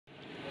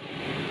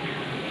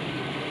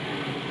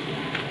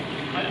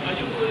Are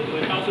you going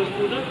with house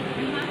food?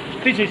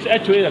 This is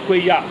actually a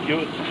graveyard.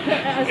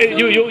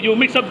 You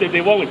mix up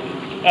the one with.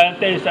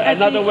 There is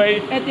another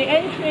way. At the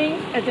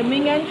entrance, at the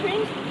main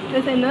entrance,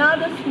 there's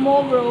another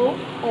small road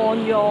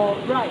on your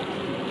right.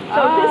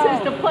 So this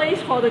is the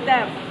place for the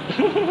deaf.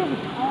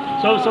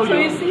 So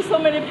you see so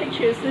many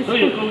pictures. So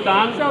you go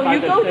down. So you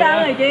go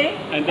down again,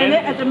 and then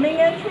at the main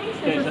entrance,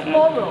 there's a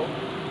small road.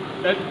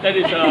 That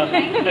is and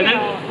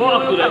then go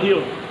up to the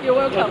hill. You're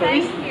welcome.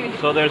 Thank you.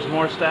 So there's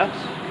more steps?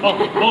 Oh,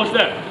 more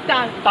steps.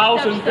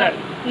 1,000 steps.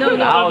 No.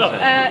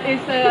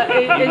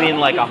 You mean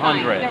like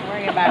 100? Don't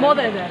worry about it. More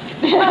than that.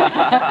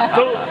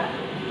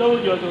 So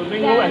you're to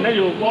Mingo and then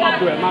you walk up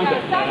to a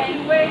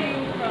mountain. Where you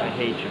I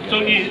hate you guys. So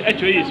it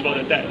actually is for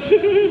the dead.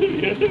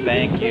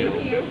 Thank you.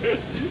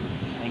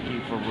 Thank you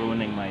for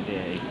ruining my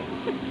day.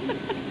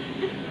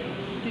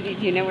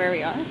 Do you know where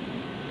we are?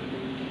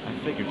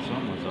 I figured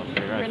some was up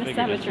there. We're in a I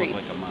figured this cemetery.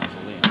 looked like a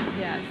mausoleum.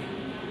 Yes.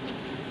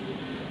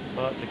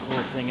 But the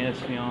cool thing is,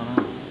 Fiona,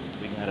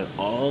 we got it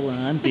all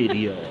on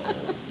video.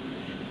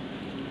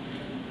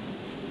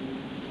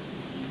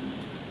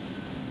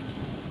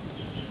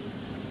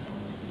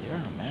 You're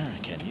an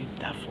American. You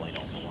definitely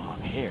don't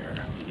belong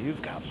here.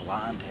 You've got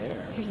blonde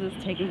hair. He's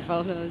just taking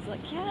photos.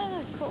 Like,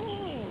 yeah,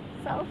 cool.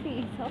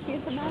 Selfie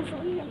at the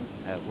mausoleum.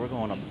 We're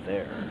going up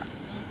there.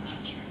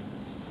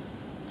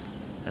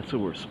 That's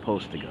where we're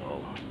supposed to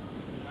go.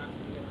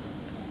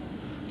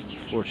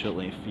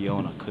 Fortunately,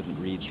 Fiona couldn't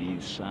read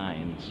these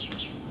signs.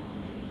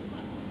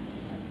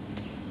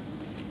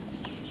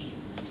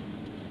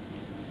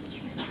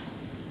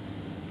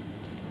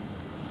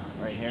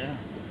 Right here?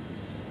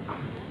 Oh,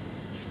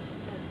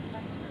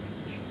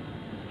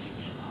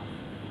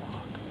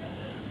 fuck,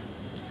 man.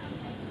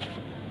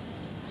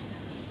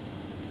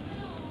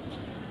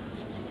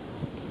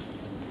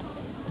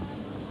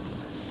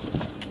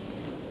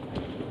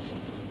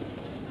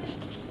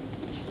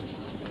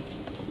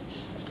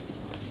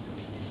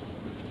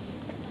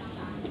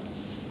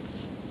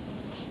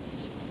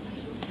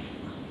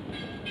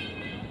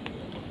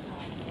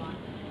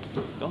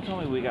 Don't tell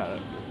me we gotta.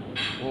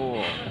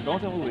 Oh, don't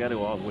tell me we gotta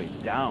go all the way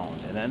down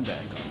and then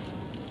back up.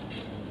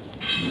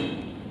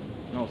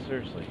 No,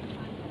 seriously.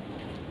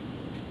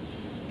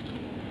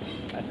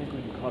 I think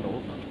we can cut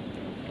over.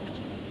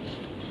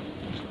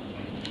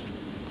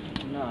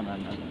 No.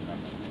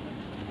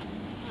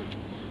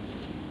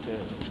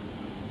 Dude,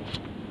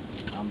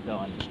 I'm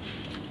done.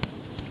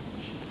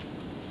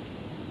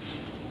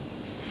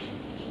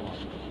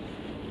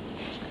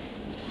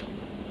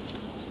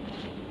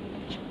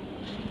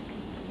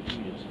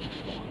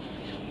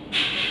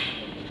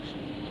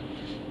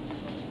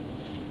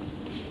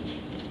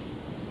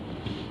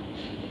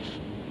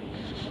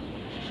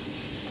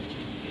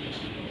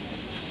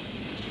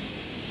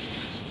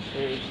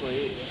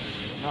 Seriously?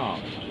 No,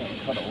 I'm gonna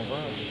cut over.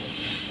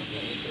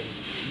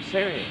 I'm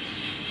serious.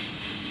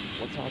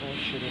 What's all that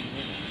shit in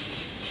here?